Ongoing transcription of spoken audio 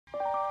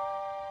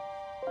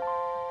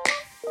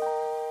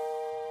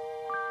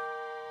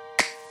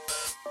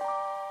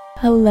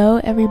Hello,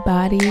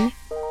 everybody.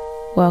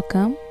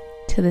 Welcome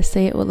to the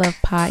Say It With Love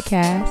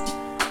podcast.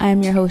 I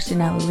am your host,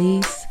 Janelle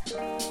Elise.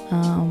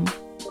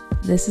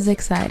 This is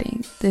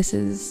exciting. This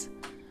is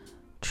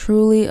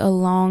truly a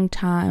long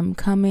time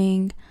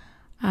coming.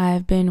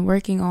 I've been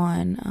working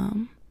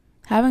on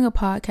having a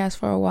podcast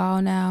for a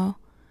while now,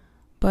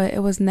 but it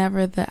was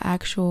never the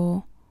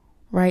actual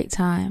right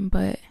time.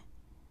 But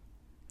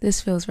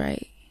this feels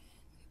right.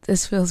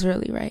 This feels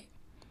really right.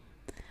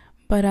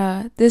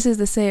 But this is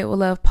the Say It With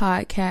Love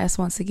podcast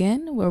once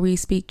again, where we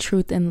speak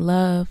truth and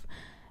love,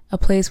 a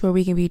place where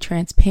we can be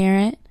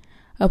transparent,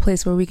 a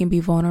place where we can be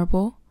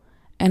vulnerable,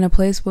 and a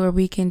place where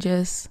we can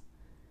just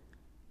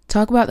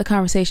talk about the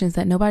conversations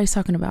that nobody's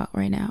talking about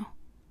right now.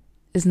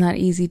 It's not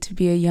easy to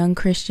be a young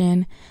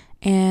Christian,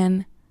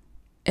 and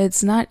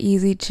it's not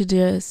easy to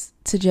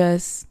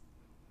just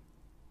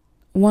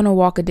want to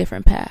walk a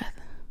different path.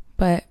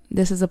 But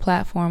this is a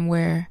platform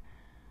where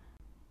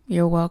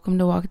you're welcome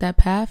to walk that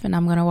path, and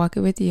I'm going to walk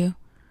it with you.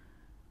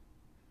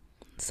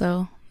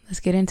 So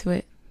let's get into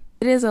it.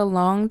 It is a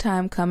long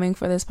time coming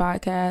for this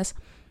podcast.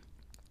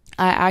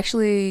 I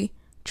actually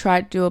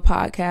tried to do a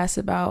podcast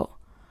about,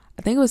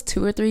 I think it was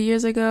 2 or 3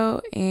 years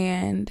ago,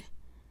 and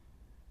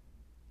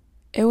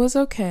it was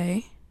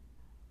okay.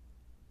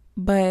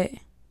 But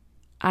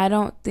I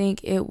don't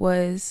think it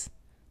was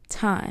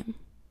time.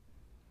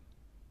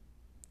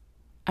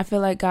 I feel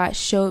like God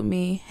showed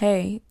me,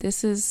 hey,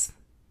 this is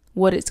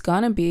what it's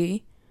gonna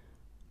be,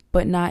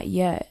 but not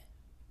yet.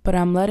 But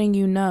I'm letting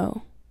you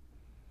know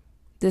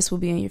this will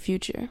be in your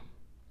future.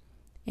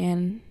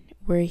 And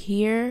we're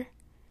here,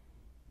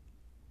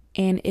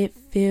 and it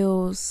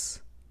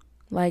feels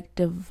like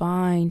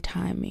divine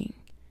timing.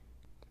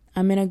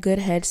 I'm in a good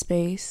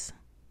headspace.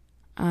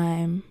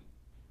 I'm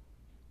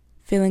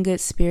feeling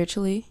good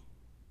spiritually.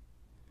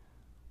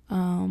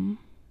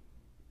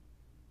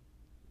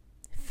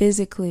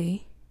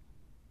 Physically,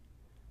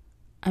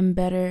 I'm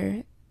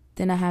better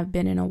than I have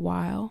been in a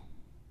while.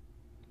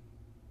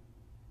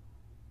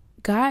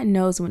 God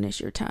knows when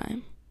it's your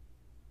time.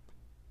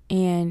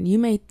 And you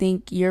may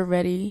think you're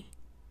ready,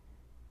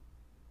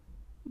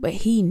 but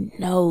He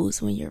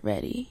knows when you're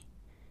ready.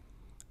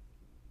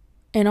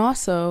 And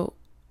also,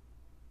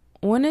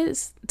 when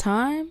it's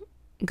time,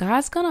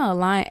 God's gonna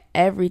align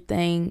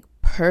everything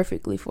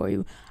perfectly for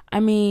you. I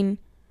mean,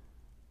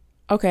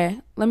 okay,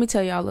 let me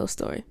tell y'all a little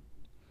story.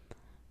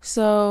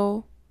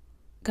 So,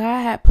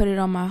 God had put it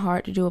on my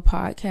heart to do a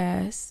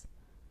podcast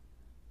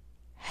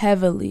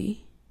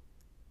heavily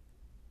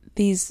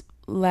these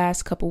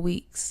last couple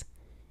weeks.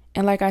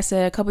 And like I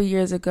said, a couple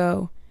years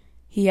ago,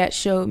 He had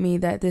showed me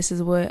that this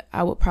is what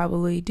I would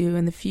probably do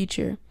in the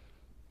future.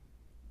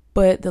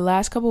 But the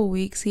last couple of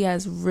weeks, He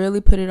has really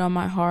put it on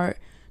my heart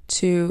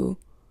to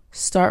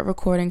start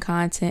recording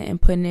content and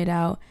putting it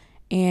out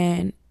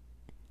and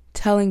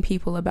telling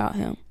people about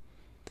Him.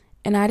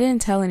 And I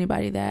didn't tell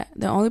anybody that.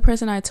 The only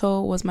person I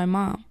told was my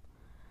mom.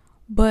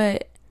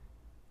 But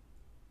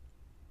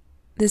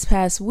this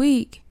past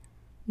week,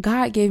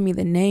 God gave me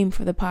the name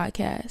for the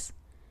podcast.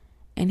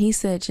 And He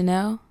said,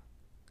 Janelle,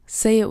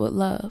 say it with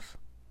love.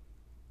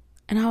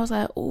 And I was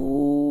like,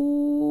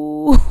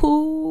 ooh,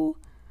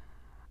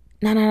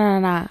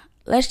 nah.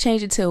 Let's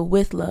change it to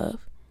with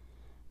love.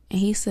 And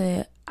He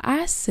said,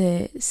 I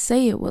said,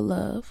 say it with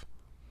love.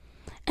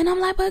 And I'm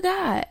like, but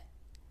God,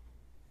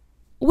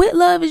 with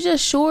love is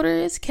just shorter,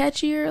 it's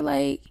catchier.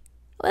 Like,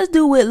 let's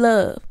do with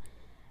love.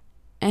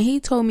 And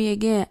He told me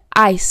again,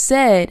 I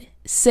said,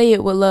 say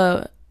it with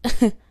love.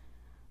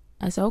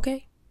 I said,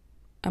 okay.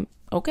 I'm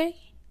okay.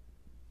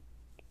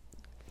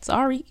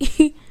 Sorry.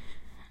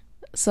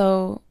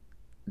 So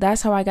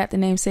that's how I got the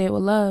name Say It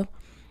With Love.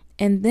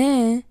 And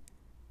then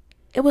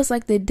it was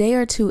like the day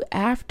or two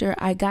after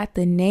I got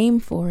the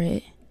name for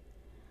it,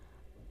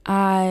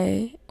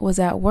 I was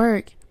at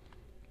work,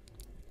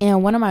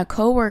 and one of my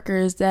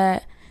coworkers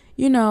that,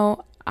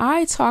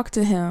 I talk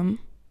to him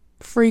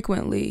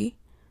frequently,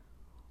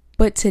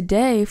 but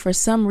today, for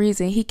some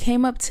reason, he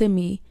came up to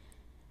me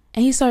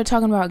and he started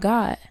talking about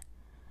God.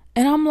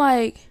 And I'm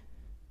like,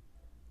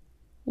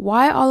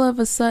 why all of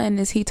a sudden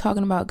is he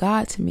talking about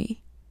God to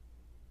me?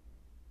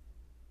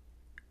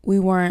 We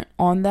weren't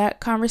on that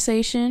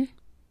conversation.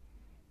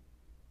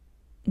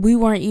 We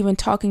weren't even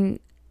talking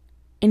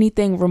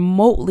anything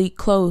remotely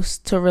close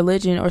to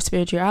religion or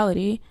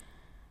spirituality.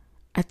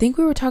 I think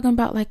we were talking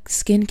about like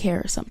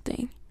skincare or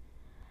something.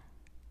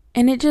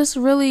 And it just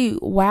really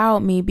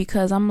wowed me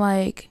because I'm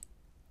like,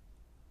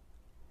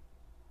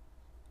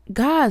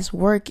 God's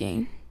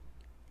working,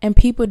 and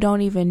people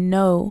don't even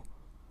know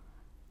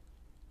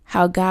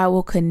how God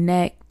will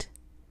connect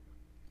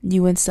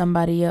you and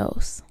somebody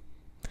else.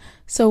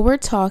 So we're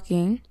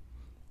talking,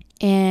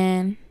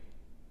 and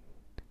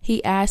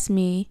he asked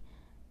me,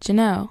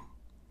 Janelle,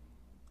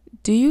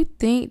 do you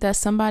think that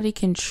somebody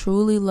can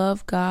truly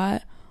love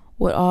God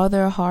with all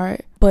their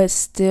heart, but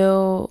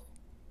still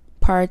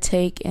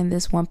partake in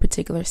this one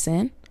particular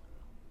sin?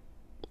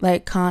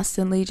 Like,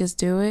 constantly just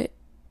do it?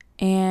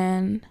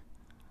 And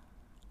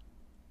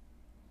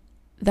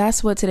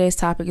that's what today's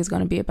topic is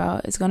going to be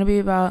about. It's going to be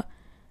about,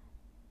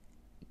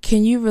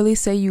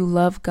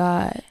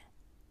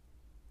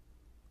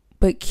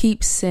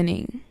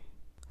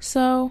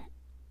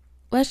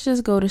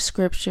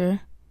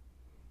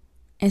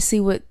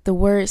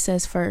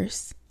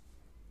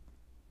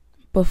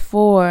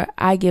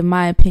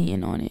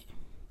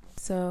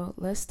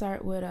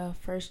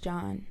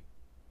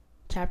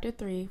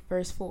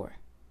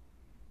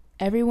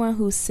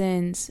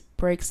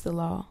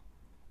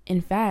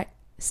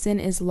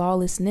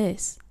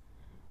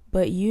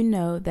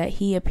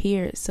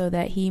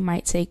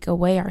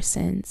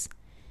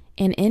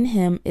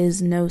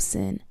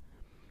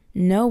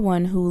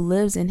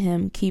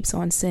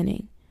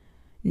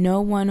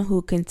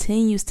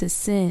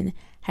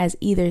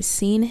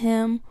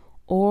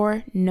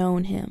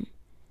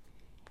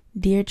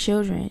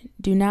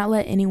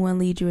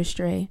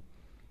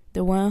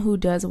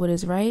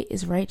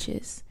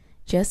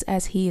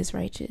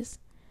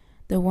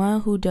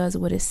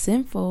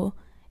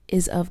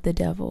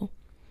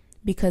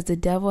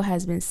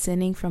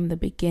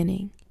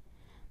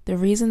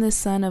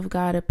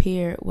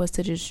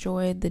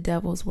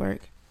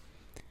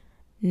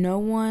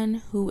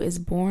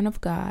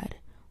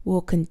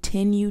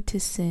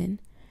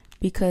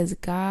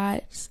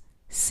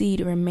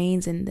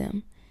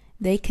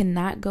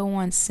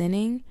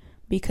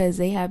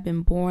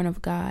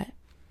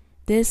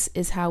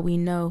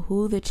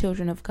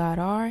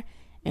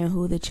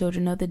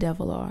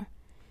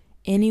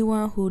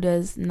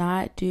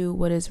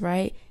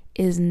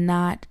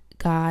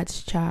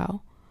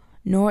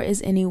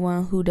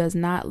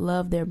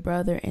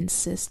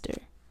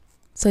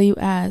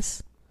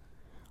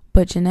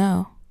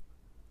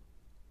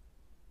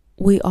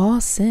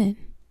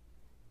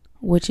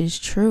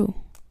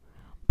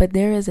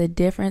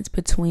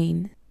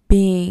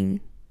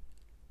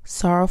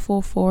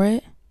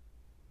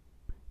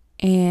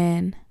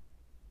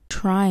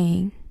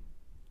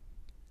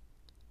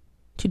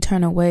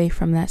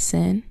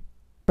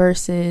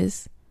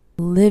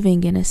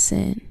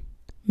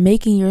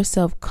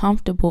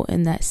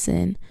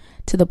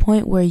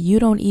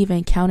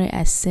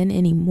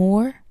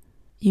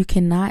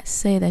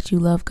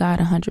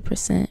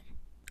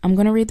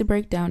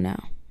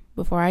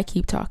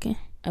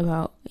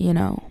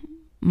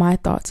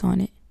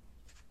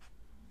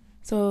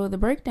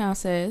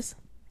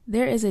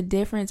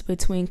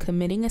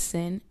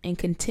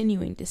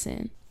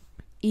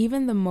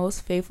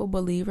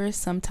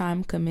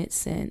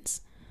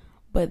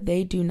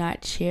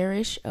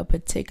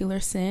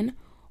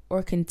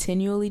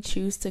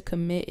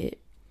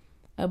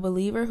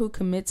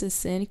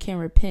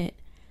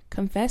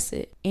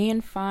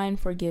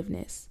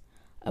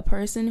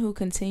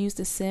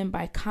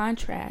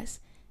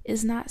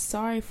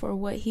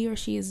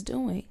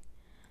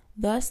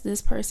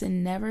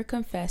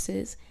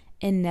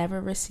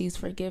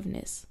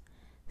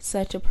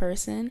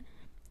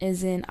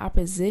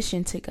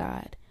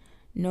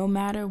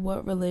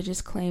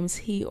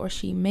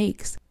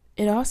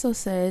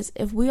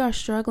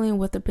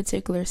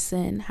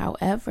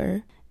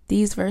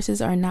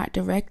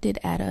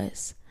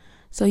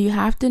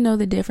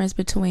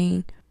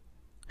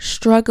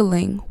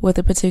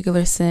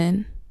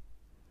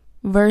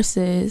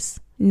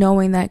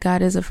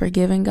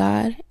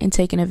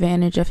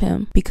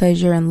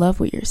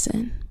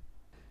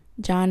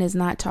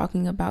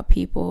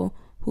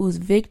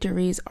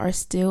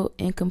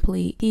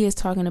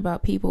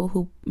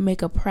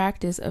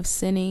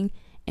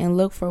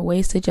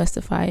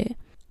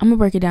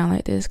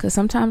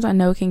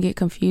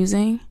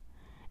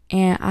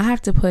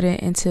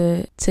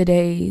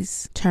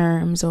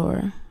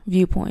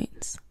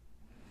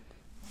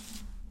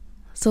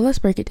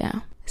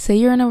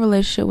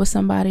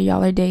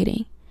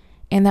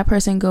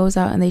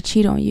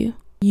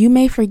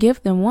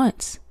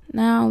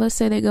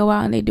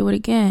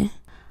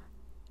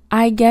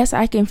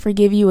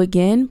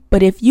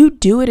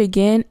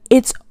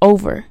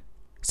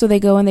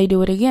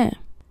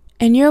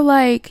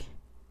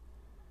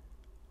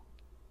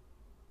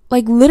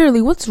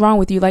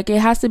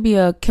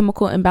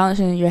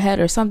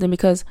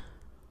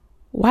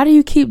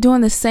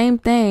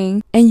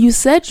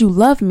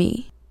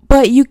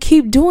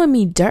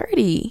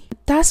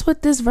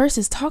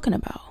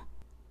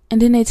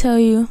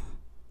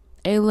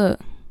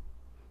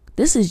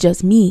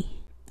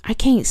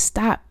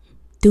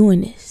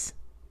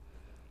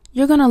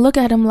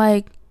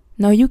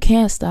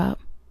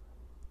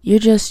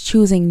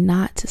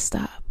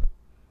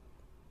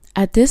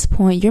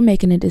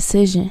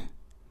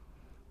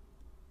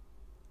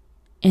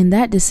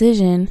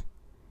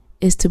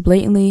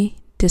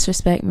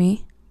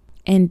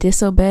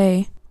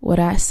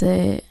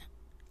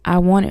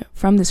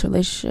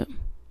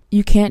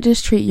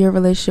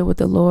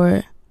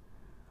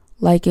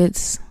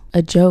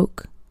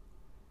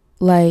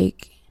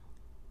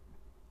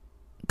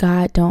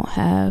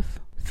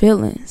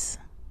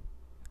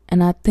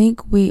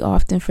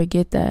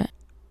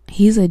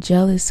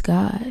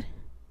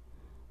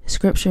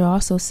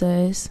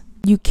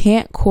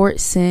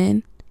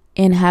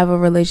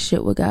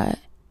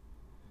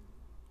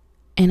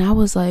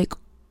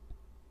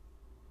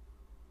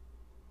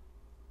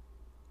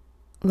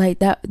 Like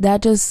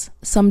that just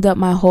summed up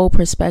my whole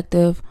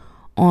perspective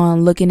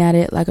on looking at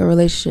it like a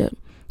relationship.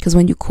 Because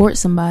when you court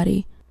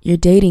somebody, you're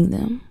dating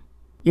them.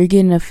 You're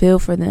getting a feel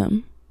for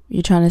them.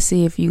 You're trying to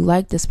see if you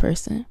like this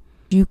person.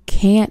 You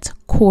can't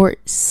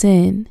court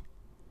sin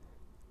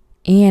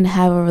and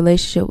have a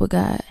relationship with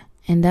God.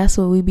 And that's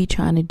what we be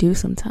trying to do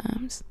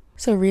sometimes.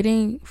 So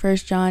reading 1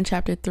 John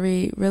chapter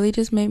 3 really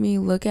just made me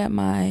look at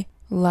my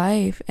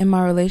life and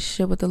my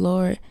relationship with the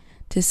Lord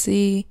to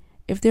see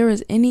if there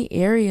was any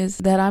areas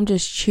that I'm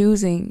just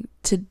choosing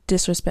to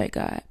disrespect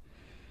God.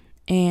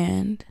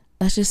 And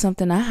that's just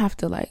something I have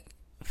to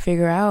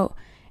figure out.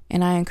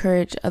 And I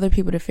encourage other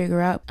people to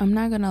figure out. I'm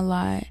not going to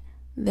lie.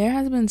 There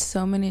has been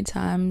so many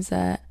times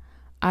that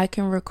I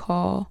can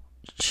recall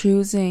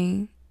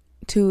choosing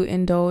to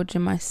indulge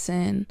in my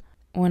sin.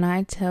 When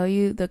I tell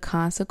you the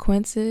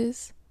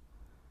consequences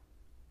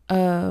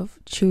of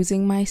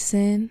choosing my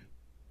sin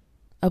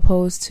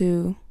opposed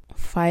to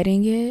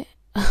fighting it,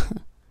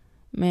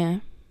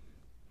 man,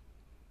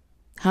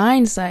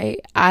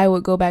 hindsight, I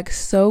would go back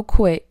so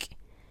quick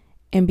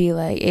and be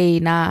like, hey,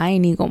 nah, I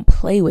ain't even gonna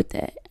play with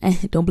that.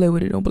 Don't play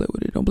with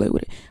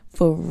it.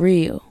 For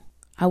real.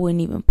 I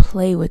wouldn't even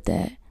play with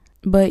that.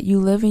 But you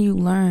live and you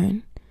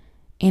learn.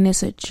 And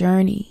it's a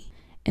journey.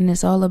 And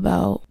it's all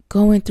about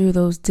going through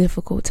those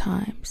difficult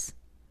times.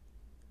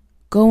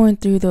 Going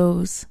through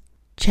those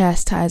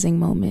chastising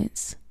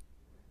moments.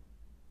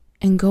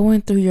 And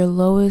going through your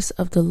lowest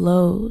of the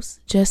lows.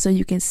 Just so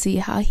you can see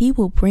how He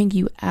will bring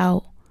you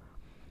out.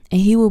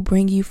 And He will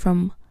bring you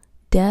from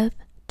death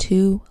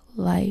to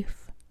life.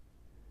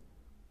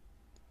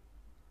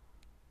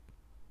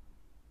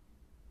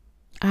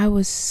 I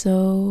was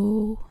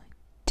so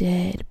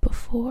dead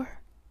before.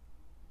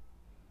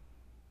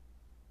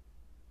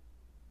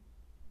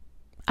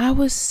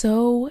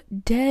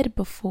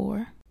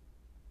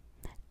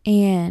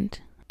 And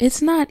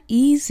it's not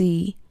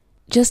easy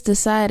just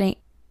deciding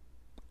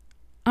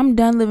I'm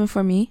done living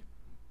for me.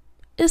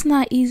 It's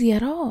not easy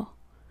at all.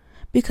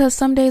 Because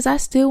some days I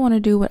still want to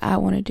do what I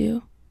want to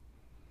do.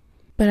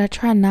 But I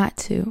try not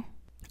to.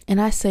 And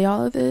I say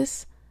all of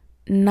this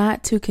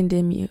not to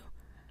condemn you.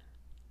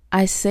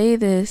 I say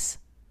this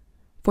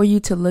for you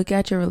to look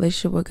at your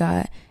relationship with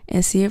God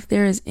and see if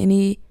there is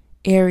any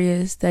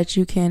areas that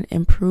you can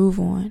improve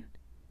on.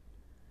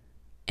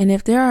 And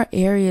if there are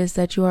areas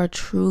that you are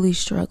truly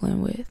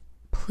struggling with,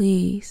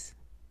 please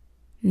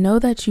know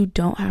that you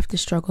don't have to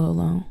struggle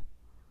alone.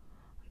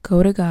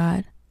 Go to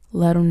God,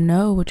 let Him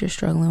know what you're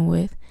struggling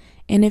with.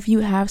 And if you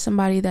have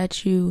somebody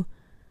that you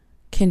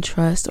can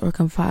trust or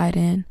confide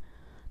in,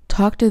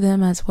 talk to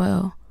them as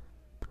well.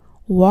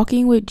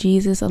 Walking with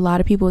Jesus, a lot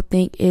of people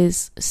think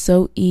is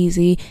so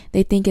easy.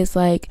 They think it's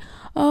like,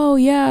 oh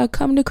yeah,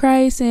 come to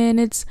Christ and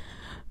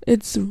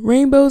it's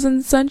rainbows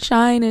and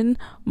sunshine and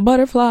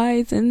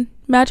butterflies and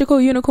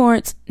magical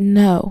unicorns.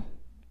 No.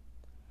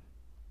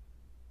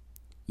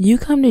 You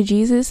come to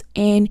Jesus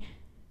and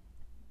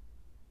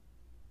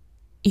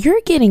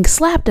you're getting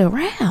slapped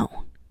around.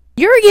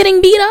 You're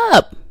getting beat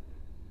up.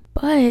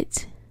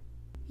 But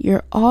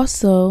you're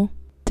also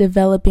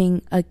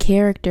developing a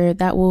character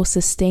that will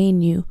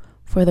sustain you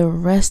for the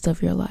rest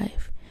of your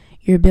life.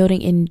 You're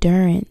building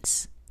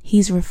endurance.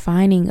 He's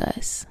refining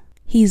us.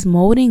 He's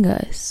molding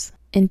us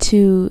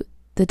into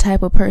the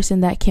type of person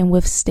that can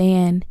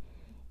withstand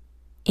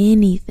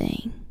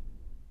anything.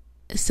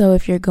 So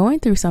if you're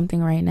going through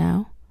something right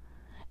now,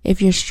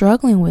 if you're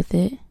struggling with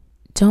it,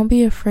 don't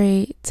be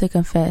afraid to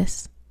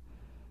confess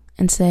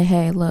and say,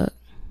 hey, look,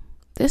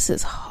 this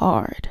is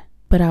hard,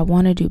 but I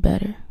want to do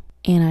better.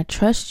 And I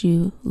trust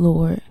you,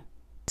 Lord,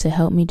 to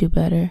help me do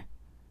better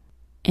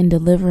and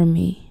deliver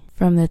me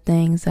from the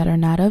things that are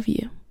not of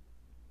you.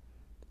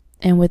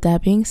 And with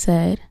that being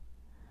said,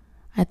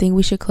 I think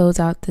we should close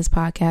out this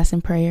podcast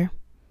in prayer.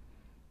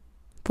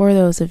 For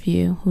those of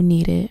you who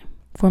need it,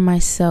 for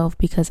myself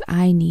because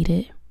I need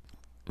it.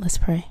 Let's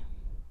pray.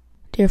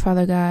 Dear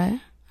Father God,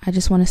 I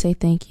just want to say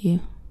thank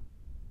you.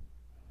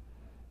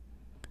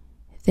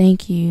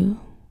 Thank you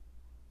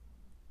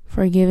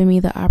for giving me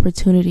the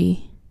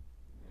opportunity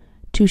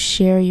to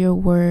share your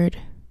word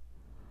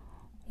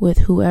with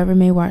whoever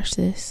may watch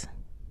this.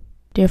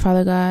 Dear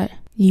Father God,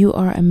 you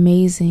are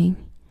amazing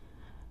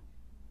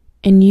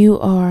and you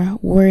are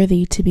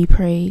worthy to be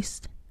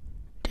praised.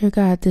 Dear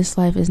God, this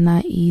life is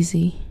not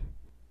easy,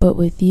 but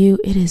with you,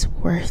 it is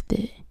worth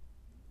it.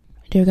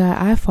 Dear God,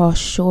 I fall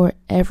short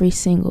every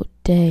single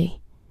day,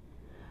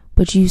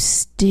 but you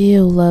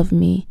still love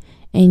me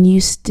and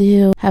you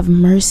still have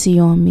mercy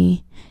on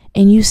me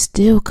and you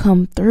still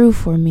come through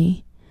for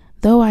me,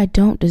 though I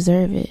don't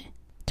deserve it.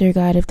 Dear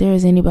God, if there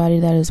is anybody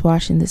that is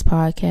watching this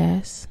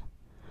podcast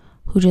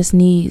who just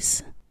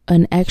needs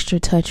an extra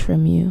touch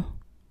from you,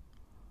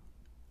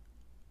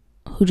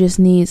 who just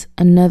needs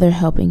another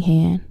helping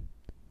hand,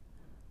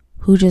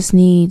 who just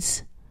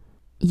needs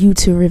you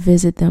to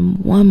revisit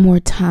them one more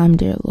time,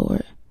 dear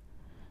Lord,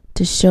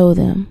 to show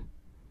them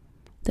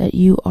that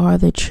you are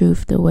the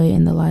truth, the way,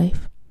 and the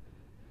life,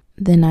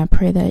 then I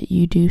pray that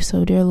you do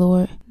so, dear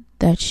Lord,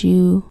 that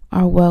you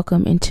are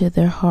welcome into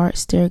their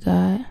hearts, dear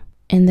God,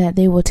 and that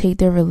they will take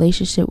their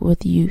relationship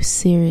with you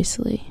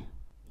seriously.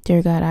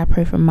 Dear God, I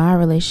pray for my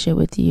relationship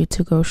with you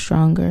to grow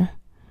stronger,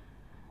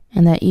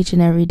 and that each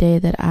and every day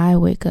that I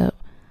wake up,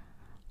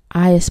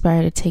 I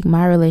aspire to take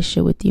my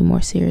relationship with you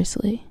more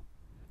seriously.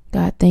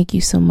 God, thank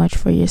you so much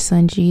for your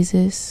son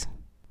Jesus,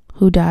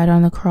 who died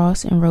on the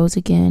cross and rose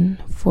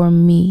again for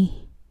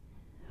me,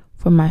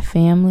 for my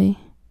family,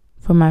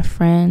 for my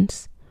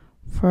friends,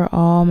 for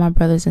all my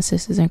brothers and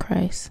sisters in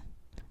Christ.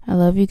 I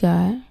love you,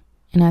 God,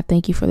 and I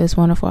thank you for this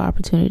wonderful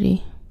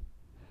opportunity.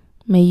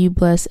 May you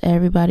bless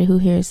everybody who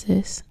hears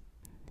this.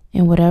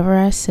 And whatever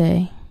I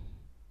say,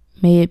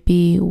 may it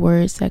be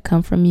words that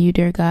come from you,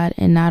 dear God,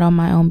 and not on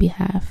my own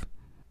behalf.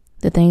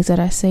 The things that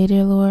I say,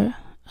 dear Lord,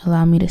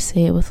 allow me to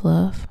say it with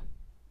love.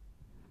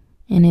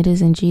 And it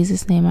is in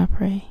Jesus' name I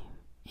pray.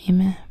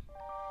 Amen.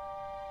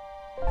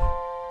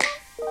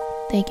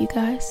 Thank you,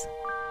 guys.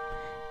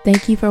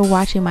 Thank you for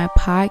watching my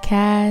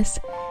podcast.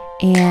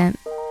 And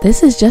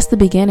this is just the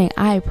beginning.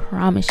 I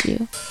promise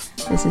you,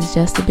 this is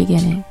just the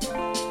beginning.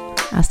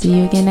 I'll see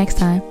you again next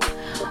time.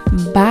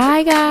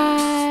 Bye,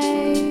 guys.